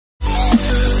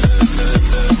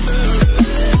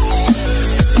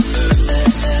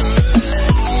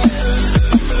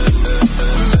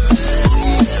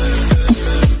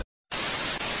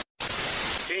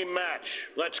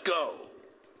Let's go.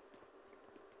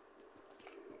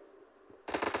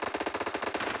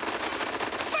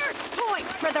 First point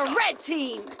for the red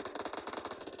team.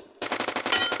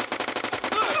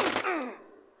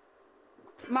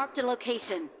 Marked a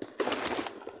location.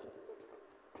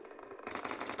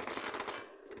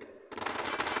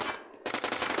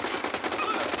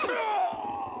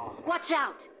 Watch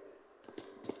out!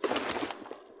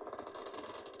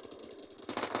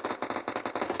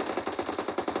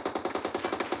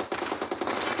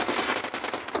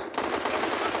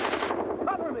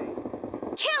 Cover me.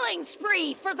 Killing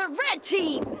spree for the red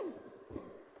team!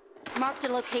 Marked a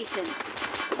location.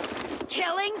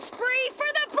 Killing spree for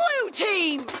the blue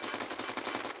team!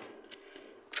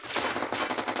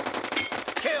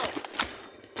 Kill.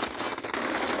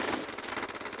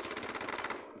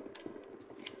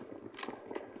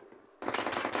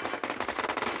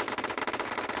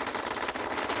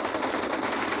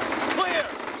 Clear.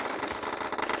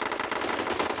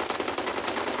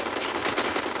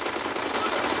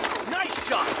 Nice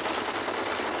shot.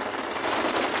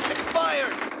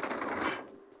 Expired.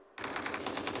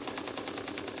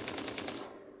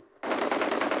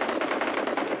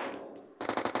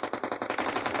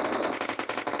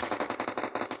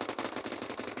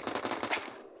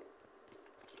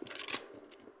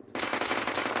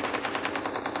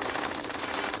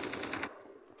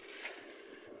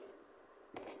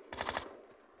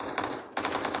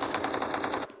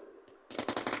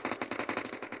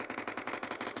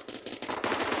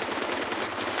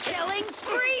 Killing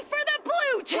spree for the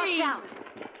blue team! Watch out!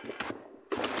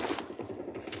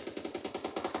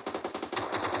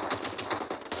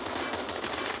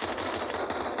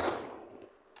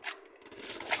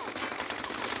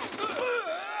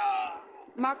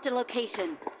 Marked a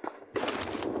location.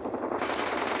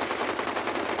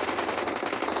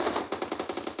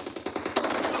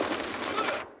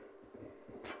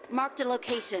 Marked a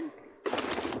location.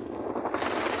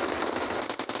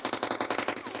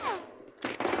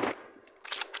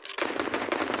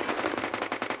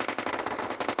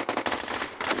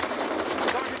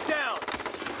 Target down.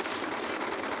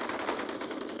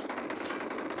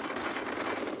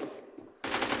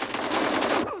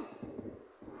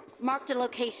 Marked a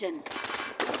location.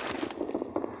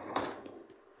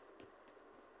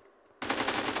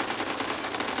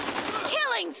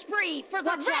 Killing spree for the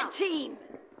red team!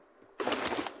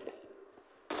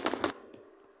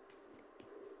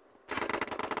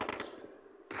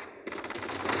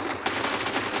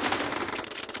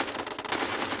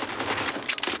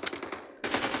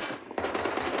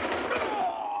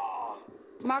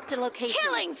 Marked a location.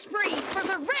 Killing spree for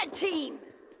the red team!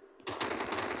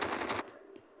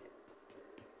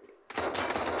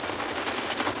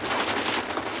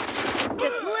 The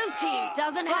blue team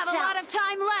doesn't have a lot of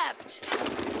time left.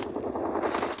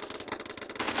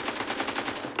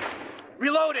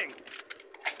 Reloading.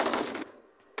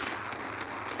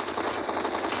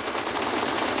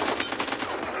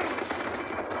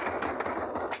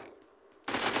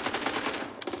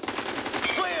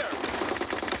 Clear.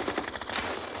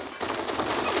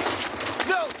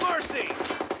 No mercy.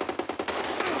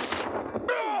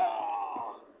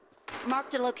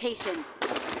 Marked a location.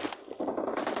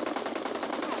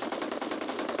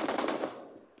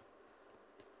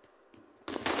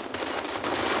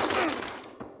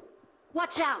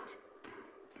 Watch out!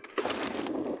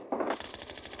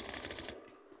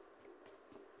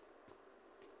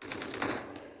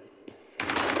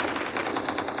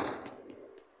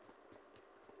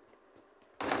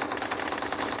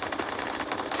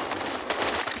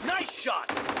 Nice shot.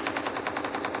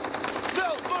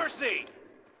 No mercy.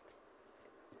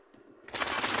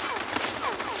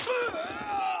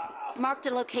 Marked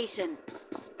a location.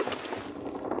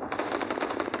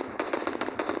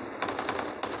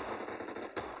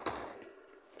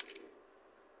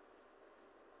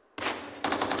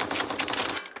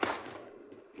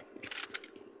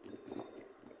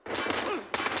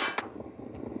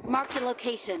 Marked a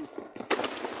location.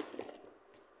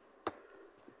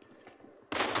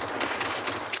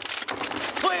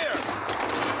 Clear.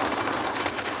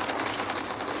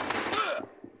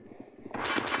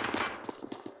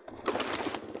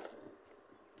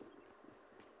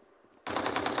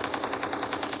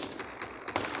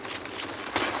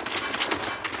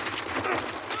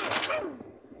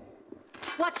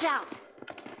 Watch out!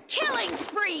 Killing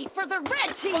spree for the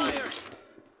red team! Fire.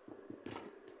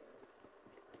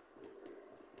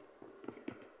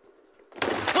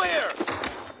 Clear.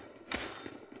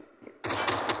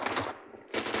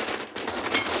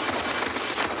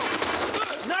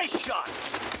 Nice shot.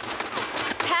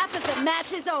 Half of the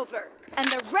match is over, and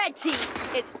the red team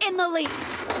is in the lead.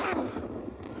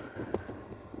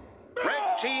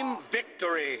 Red team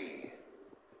victory!